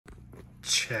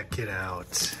Check it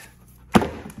out.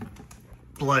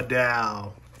 Blood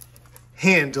Dow.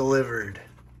 Hand delivered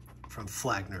from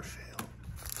Flagnervale.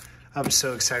 I'm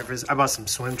so excited for this. I bought some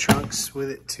swim trunks with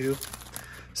it too.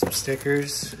 Some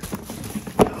stickers.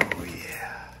 Oh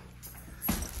yeah.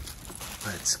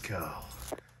 Let's go.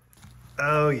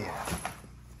 Oh yeah.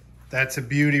 That's a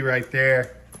beauty right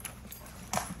there.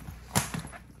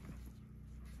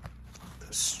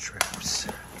 Those straps.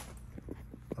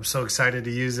 I'm so excited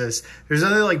to use this. There's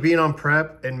nothing like being on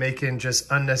prep and making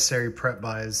just unnecessary prep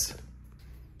buys.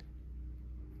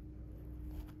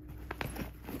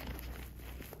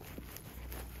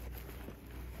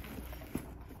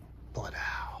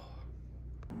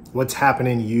 What's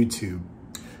happening YouTube?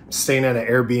 I'm staying at an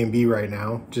Airbnb right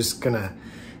now. Just gonna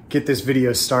get this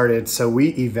video started. So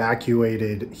we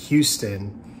evacuated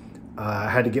Houston. I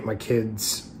had to get my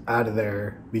kids out of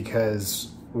there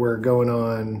because we're going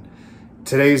on,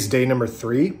 today's day number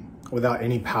 3 without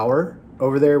any power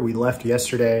over there. We left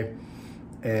yesterday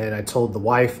and I told the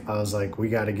wife, I was like, we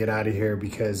gotta get out of here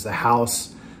because the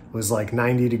house was like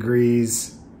 90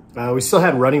 degrees. We still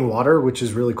had running water, which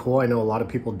is really cool. I know a lot of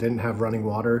people didn't have running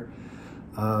water,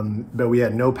 but we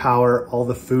had no power. All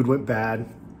the food went bad.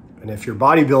 And if you're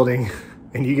bodybuilding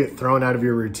and you get thrown out of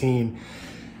your routine,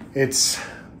 it's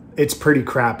pretty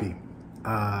crappy.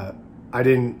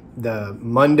 The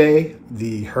Monday,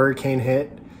 the hurricane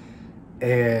hit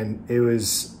and it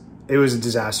was a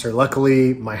disaster.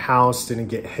 Luckily, my house didn't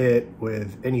get hit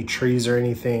with any trees or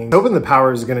anything. Hoping the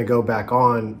power is gonna go back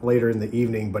on later in the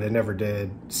evening, but it never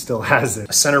did, still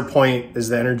hasn't. Centerpoint is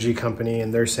the energy company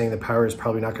and they're saying the power is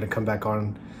probably not gonna come back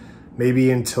on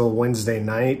maybe until Wednesday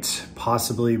night,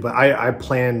 possibly, but I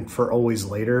plan for always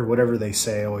later. Whatever they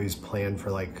say, I always plan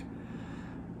for like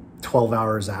 12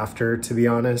 hours after, to be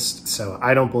honest. So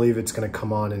I don't believe it's gonna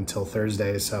come on until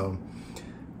Thursday, so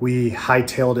we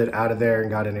hightailed it out of there and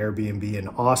got an Airbnb in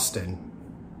Austin,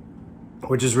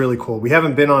 which is really cool. We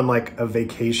haven't been on like a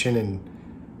vacation in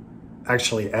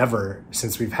actually ever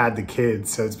since we've had the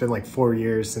kids. So it's been like 4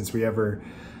 years since we ever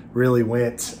really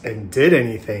went and did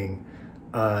anything.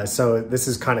 So this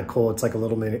is kind of cool. It's like a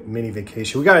little mini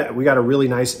vacation. We got a really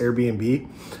nice Airbnb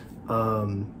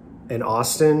in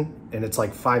Austin and it's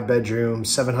like 5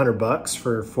 bedrooms, $700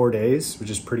 for 4 days,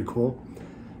 which is pretty cool.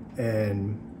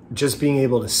 And just being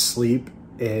able to sleep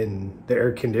in the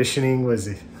air conditioning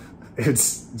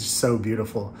it's just so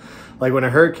beautiful. Like when a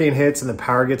hurricane hits and the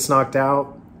power gets knocked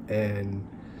out and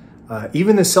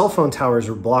even the cell phone towers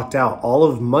were blocked out all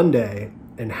of Monday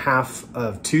and half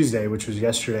of Tuesday, which was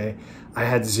yesterday, I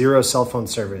had 0 cell phone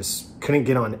service. Couldn't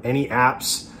get on any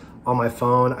apps on my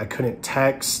phone. I couldn't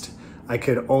text. I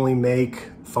could only make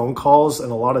phone calls.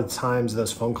 And a lot of times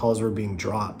those phone calls were being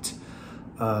dropped.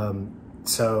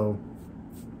 So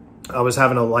I was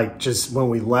having to like, just when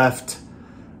we left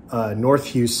North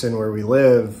Houston where we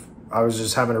live, I was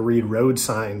just having to read road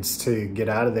signs to get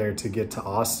out of there to get to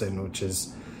Austin, which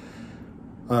is,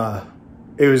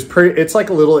 it's like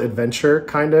a little adventure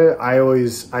kind of.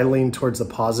 I lean towards the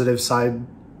positive side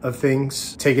of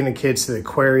things. Taking the kids to the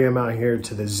aquarium out here,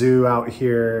 to the zoo out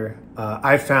here.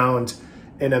 I found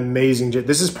an amazing gym.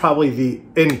 This is probably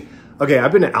okay,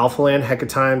 I've been to Alphaland heck of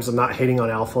times. I'm not hating on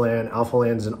Alphaland.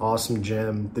 Alphaland's an awesome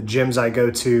gym. The gyms I go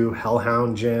to,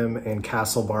 Hellhound Gym and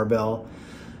Castle Barbell,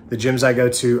 the gyms I go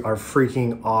to are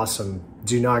freaking awesome.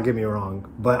 Do not get me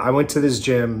wrong. But I went to this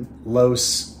gym,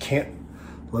 Los Campaños.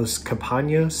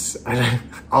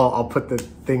 I'll put the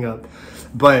thing up.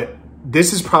 But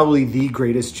this is probably the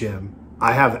greatest gym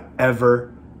I have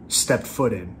ever stepped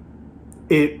foot in.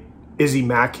 It is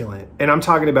immaculate. And I'm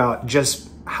talking about just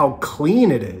how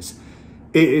clean it is.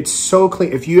 It's so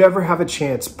clean. If you ever have a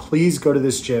chance, please go to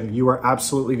this gym. You are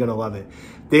absolutely going to love it.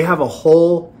 They have a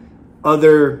whole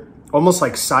other, almost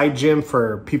like side gym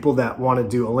for people that want to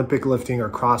do Olympic lifting or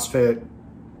CrossFit.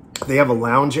 They have a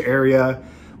lounge area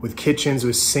with kitchens,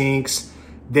 with sinks.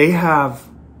 They have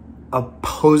a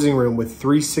posing room with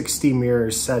 360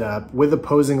 mirrors set up with a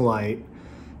posing light.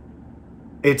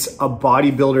 It's a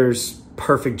bodybuilder's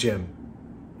perfect gym.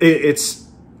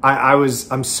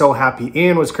 I'm so happy.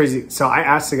 And what's crazy, so I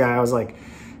asked the guy, I was like,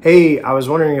 hey, I was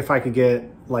wondering if I could get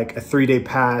like a 3-day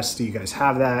pass. Do you guys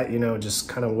have that? You know, just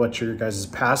kind of what your guys'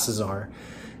 passes are.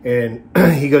 And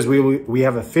he goes, we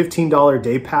have a $15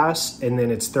 day pass and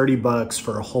then it's $30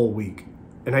 for a whole week.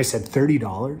 And I said,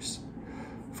 $30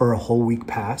 for a whole week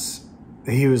pass?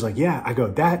 And he was like, yeah. I go,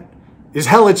 that is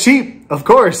hella cheap, of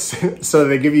course. So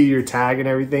they give you your tag and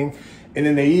everything. And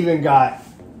then they even got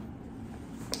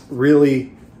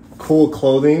really cool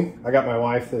clothing. I got my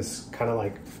wife this kind of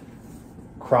like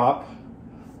crop.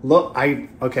 Look, I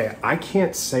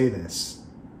can't say this.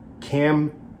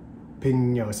 Cam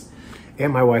jalapenos.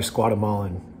 And my wife's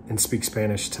Guatemalan and speaks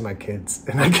Spanish to my kids.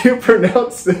 And I can't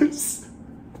pronounce this.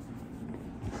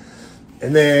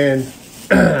 And then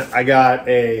I got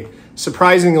a,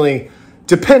 surprisingly,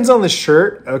 depends on the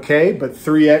shirt, okay? But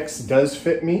 3X does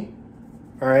fit me,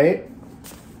 all right?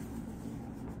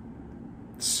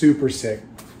 Super sick.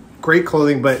 Great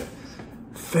clothing, but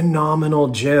phenomenal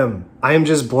gym. I am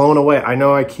just blown away. I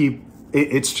know I keep,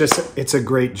 it's a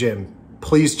great gym.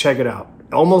 Please check it out.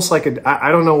 Almost like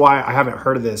I don't know why I haven't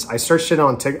heard of this. I searched it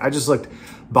on TikTok. I just looked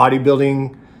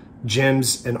bodybuilding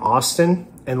gyms in Austin,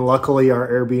 and luckily our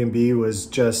Airbnb was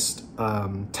just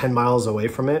 10 miles away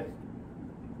from it.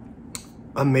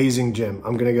 Amazing gym.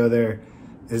 I'm gonna go there.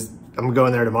 I'm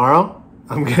going there tomorrow.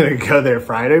 I'm gonna go there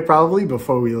Friday probably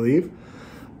before we leave.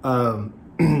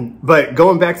 But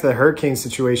going back to the hurricane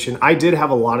situation, I did have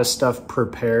a lot of stuff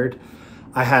prepared.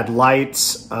 I had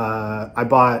lights. I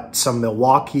bought some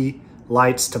Milwaukee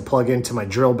lights to plug into my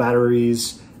drill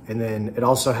batteries. And then it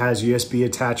also has USB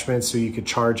attachments so you could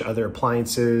charge other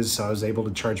appliances. So I was able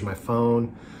to charge my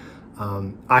phone.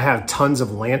 I have tons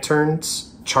of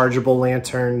lanterns, chargeable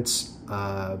lanterns,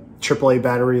 AAA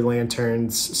battery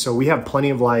lanterns. So we have plenty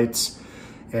of lights.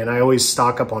 And I always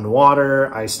stock up on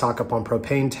water. I stock up on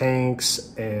propane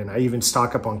tanks. And I even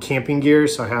stock up on camping gear.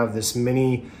 So I have this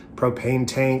mini propane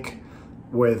tank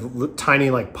with tiny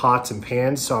like pots and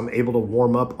pans, so I'm able to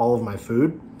warm up all of my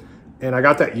food. And I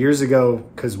got that years ago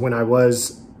because when I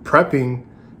was prepping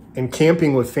and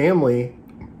camping with family,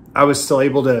 I was still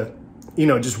able to, you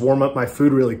know, just warm up my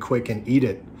food really quick and eat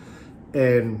it.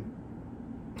 And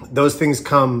those things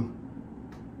come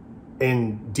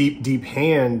in deep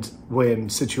hand when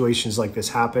situations like this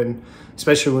happen,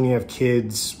 especially when you have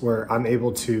kids, where I'm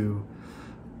able to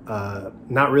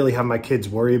not really have my kids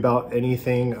worry about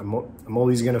anything. I'm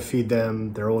always gonna feed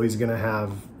them. They're always gonna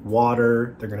have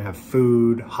water. They're gonna have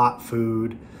food, hot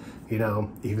food, you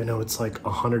know, even though it's like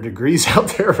 100 degrees out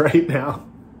there right now.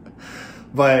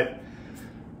 But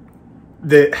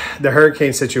the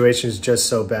hurricane situation is just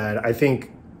so bad. I think,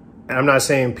 and I'm not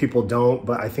saying people don't,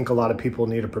 but I think a lot of people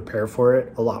need to prepare for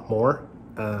it a lot more.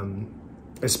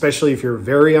 Especially if you're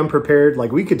very unprepared.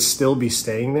 Like, we could still be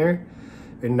staying there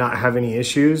and not have any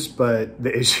issues, but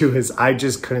the issue is I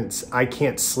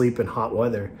can't sleep in hot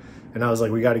weather. And I was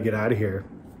like, we got to get out of here.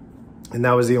 And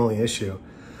that was the only issue.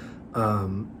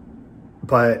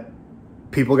 But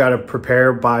people got to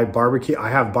prepare by barbecue. I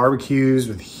have barbecues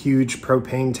with huge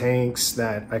propane tanks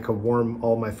that I could warm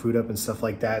all my food up and stuff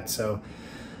like that. So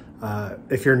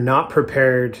if you're not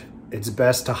prepared, it's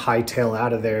best to hightail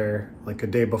out of there like a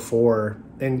day before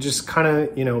and just kind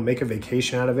of, you know, make a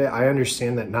vacation out of it. I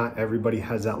understand that not everybody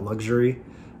has that luxury.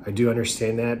 I do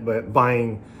understand that, but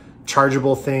buying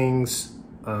chargeable things,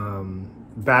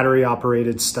 battery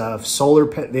operated stuff,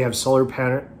 they have solar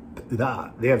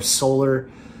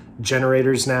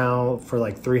generators now for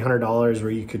like $300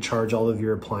 where you could charge all of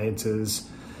your appliances.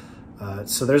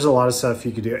 So there's a lot of stuff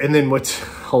you could do. And then what's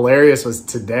hilarious was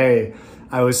today,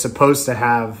 I was supposed to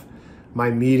have my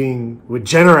meeting with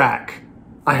Generac.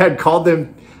 I had called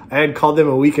them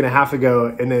a week and a half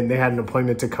ago, and then they had an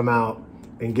appointment to come out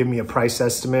and give me a price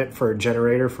estimate for a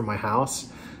generator for my house.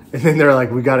 And then they're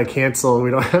like, we got to cancel.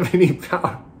 We don't have any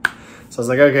power. So I was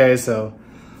like, okay, so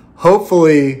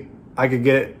hopefully I could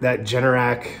get that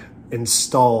Generac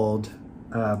installed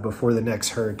before the next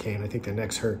hurricane. I think the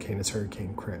next hurricane is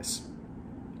Hurricane Chris.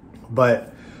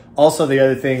 But also the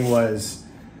other thing was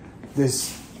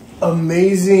this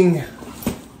amazing,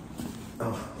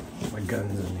 oh, my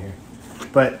gun's in here.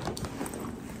 But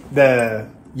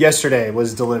yesterday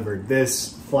was delivered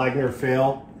this Flagner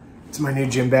Fail. It's my new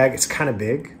gym bag. It's kind of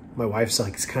big. My wife's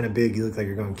like, it's kind of big. You look like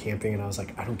you're going camping. And I was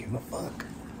like, I don't give a fuck.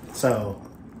 So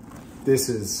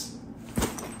this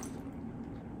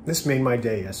made my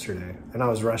day yesterday. And I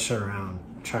was rushing around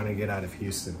trying to get out of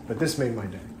Houston, but this made my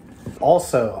day.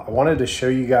 Also, I wanted to show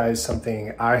you guys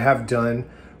something I have done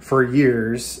for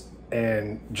years,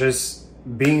 and just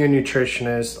being a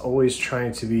nutritionist, always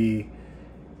trying to be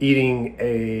eating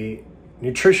a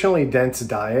nutritionally dense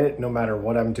diet no matter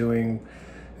what I'm doing,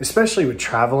 especially with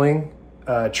traveling.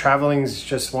 Traveling is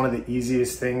just one of the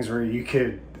easiest things where you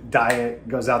could diet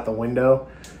goes out the window,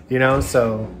 you know?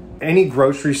 So any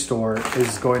grocery store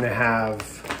is going to have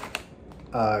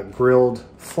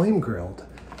flame grilled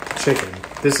chicken.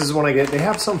 This is when I get, they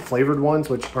have some flavored ones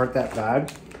which aren't that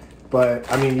bad, but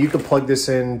I mean, you could plug this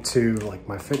into like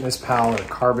MyFitnessPal or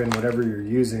Carbon, whatever you're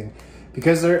using,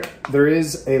 because there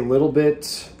is a little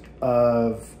bit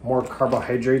of more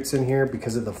carbohydrates in here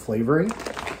because of the flavoring.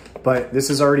 But this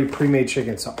is already pre-made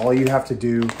chicken, so all you have to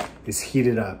do is heat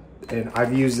it up. And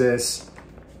I've used this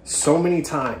so many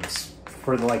times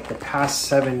for like the past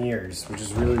 7 years, which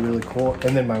is really, really cool.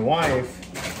 And then my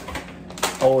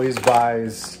wife always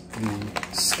buys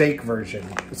the steak version.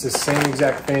 It's the same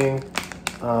exact thing.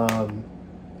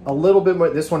 A little bit more.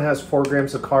 This one has 4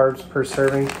 grams of carbs per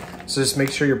serving. So just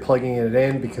make sure you're plugging it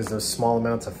in because those small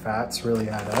amounts of fats really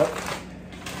add up.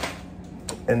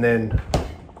 And then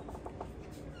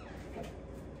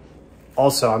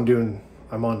also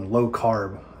I'm on low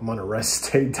carb. I'm on a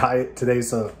rest day diet today,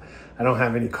 so I don't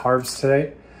have any carbs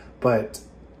today. But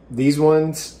these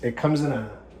ones, it comes in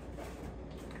a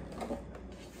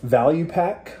value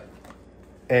pack.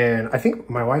 And I think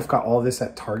my wife got all this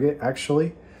at Target,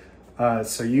 actually.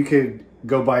 So you could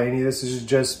go buy any of this. This is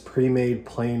just pre-made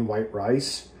plain white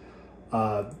rice.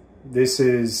 This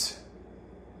is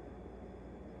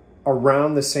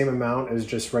around the same amount as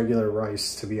just regular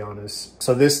rice, to be honest.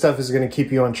 So this stuff is going to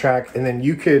keep you on track. And then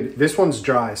you could, this one's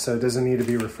dry, so it doesn't need to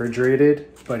be refrigerated.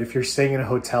 But if you're staying in a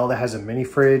hotel that has a mini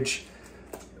fridge,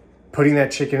 putting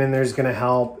that chicken in there is going to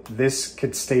help. This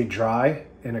could stay dry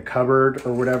in a cupboard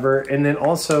or whatever. And then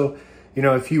also, you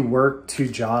know, if you work 2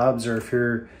 jobs or if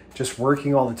you're just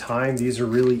working all the time, these are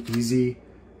really easy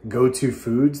go-to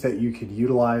foods that you could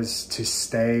utilize to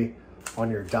stay on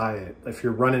your diet. If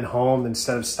you're running home,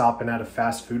 instead of stopping at a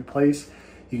fast food place,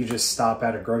 you could just stop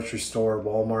at a grocery store,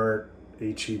 Walmart,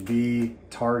 H-E-B,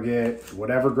 Target,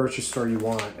 whatever grocery store you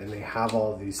want, and they have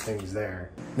all of these things there.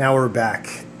 Now we're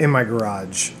back in my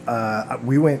garage.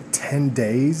 We went 10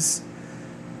 days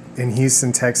in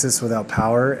Houston, Texas without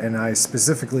power, and I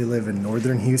specifically live in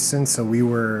northern Houston, so we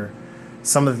were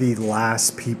some of the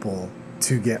last people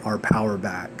to get our power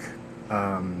back.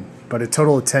 But a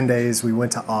total of 10 days. We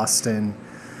went to Austin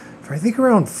for I think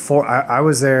around 4. I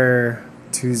was there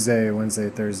Tuesday, Wednesday,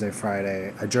 Thursday,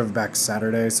 Friday. I drove back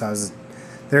Saturday, so I was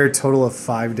there a total of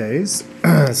 5 days.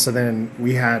 So then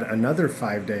we had another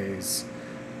 5 days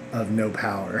of no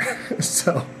power.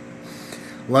 So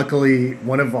luckily,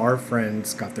 one of our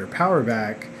friends got their power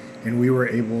back, and we were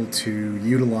able to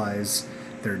utilize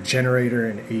their generator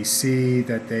and AC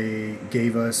that they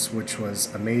gave us, which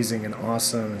was amazing and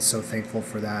awesome, and so thankful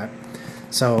for that.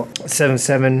 So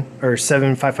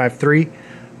 7553,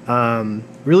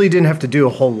 really didn't have to do a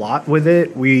whole lot with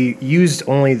it. We used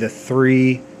only the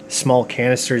 3 small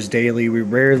canisters daily. We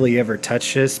rarely ever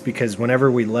touched this because whenever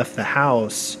we left the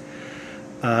house,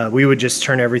 we would just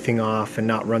turn everything off and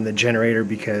not run the generator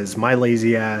because my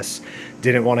lazy ass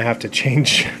didn't want to have to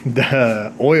change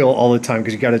the oil all the time,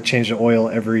 because you got to change the oil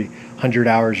every 100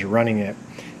 hours you're running it.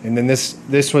 And then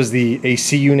this was the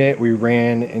AC unit we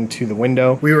ran into the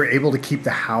window. We were able to keep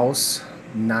the house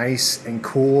nice and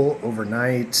cool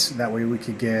overnight. That way we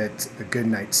could get a good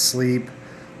night's sleep.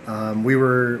 So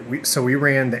we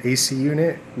ran the AC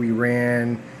unit. We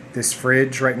ran this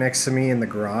fridge right next to me in the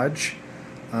garage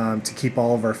to keep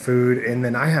all of our food. And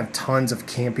then I have tons of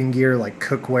camping gear like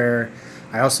cookware.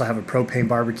 I also have a propane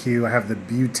barbecue. I have the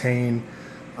butane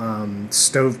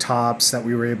stove tops that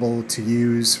we were able to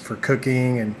use for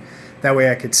cooking, and that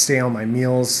way I could stay on my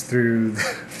meals through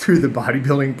the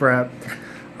bodybuilding prep.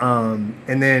 And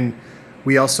then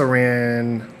we also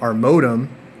ran our modem,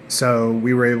 so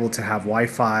we were able to have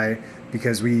Wi-Fi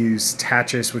because we use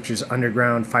TACHIS, which is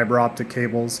underground fiber optic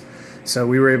cables. So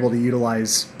we were able to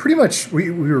utilize pretty much, we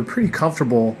were pretty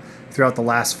comfortable throughout the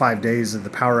last 5 days of the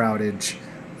power outage.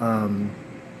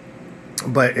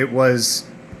 But it was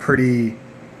pretty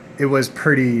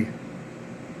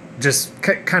just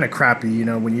kind of crappy, you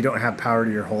know, when you don't have power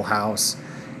to your whole house.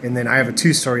 And then I have a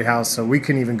 2-story house, so we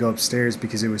couldn't even go upstairs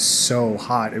because it was so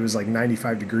hot. It was like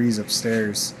 95 degrees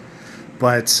upstairs.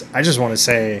 But I just want to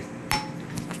say,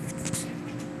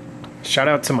 shout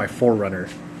out to my 4Runner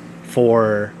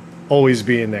for always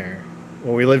being there.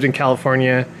 When we lived in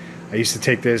California, I used to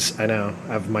take this, I know,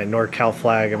 I have my NorCal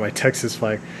flag and my Texas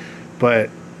flag, but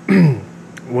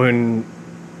when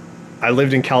I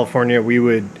lived in California, we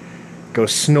would go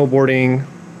snowboarding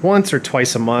once or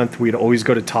twice a month. We'd always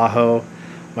go to Tahoe.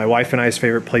 My wife and I's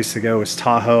favorite place to go was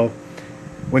Tahoe.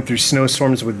 Went through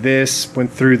snowstorms with this,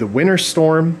 went through the winter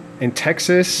storm in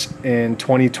Texas in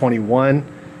 2021,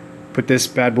 put this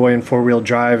bad boy in 4-wheel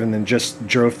drive, and then just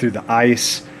drove through the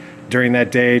ice during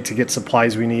that day to get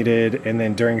supplies we needed. And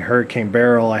then during Hurricane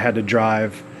Beryl, I had to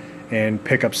drive and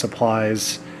pick up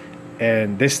supplies.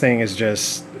 And this thing is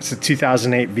just, it's a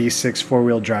 2008 V6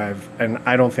 4-wheel drive, and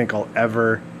I don't think I'll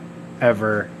ever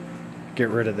get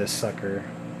rid of this sucker.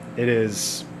 It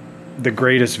is the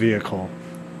greatest vehicle.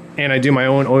 And I do my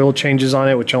own oil changes on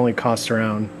it, which only cost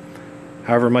around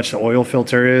however much the oil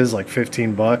filter is, like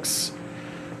 15 bucks.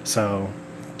 So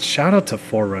shout out to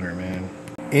 4Runner, man.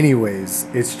 Anyways,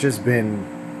 it's just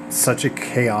been such a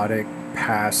chaotic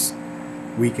past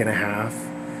week and a half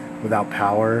without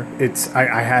power.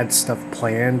 I had stuff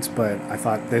planned, but I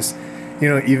thought this, you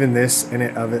know, even this in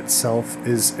it of itself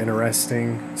is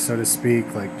interesting, so to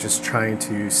speak, like just trying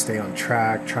to stay on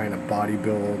track, trying to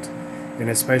bodybuild, and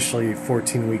especially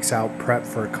 14 weeks out prep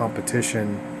for a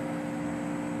competition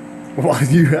while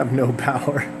you have no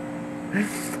power.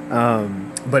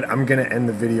 But I'm gonna end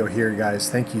the video here, guys.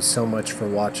 Thank you so much for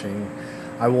watching.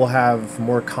 I will have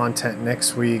more content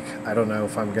next week. I don't know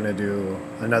if I'm gonna do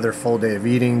another full day of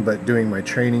eating, but doing my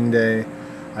training day.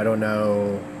 I don't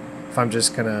know if I'm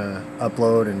just gonna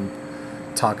upload and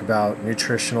talk about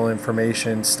nutritional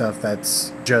information, stuff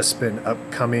that's just been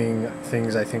upcoming,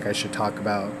 things I think I should talk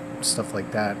about, stuff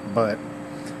like that. But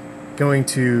gonna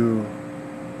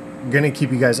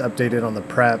keep you guys updated on the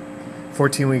prep.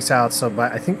 14 weeks out, so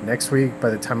I think next week, by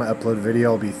the time I upload a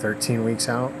video, I'll be 13 weeks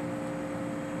out.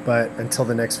 But until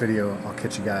the next video, I'll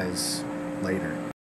catch you guys later.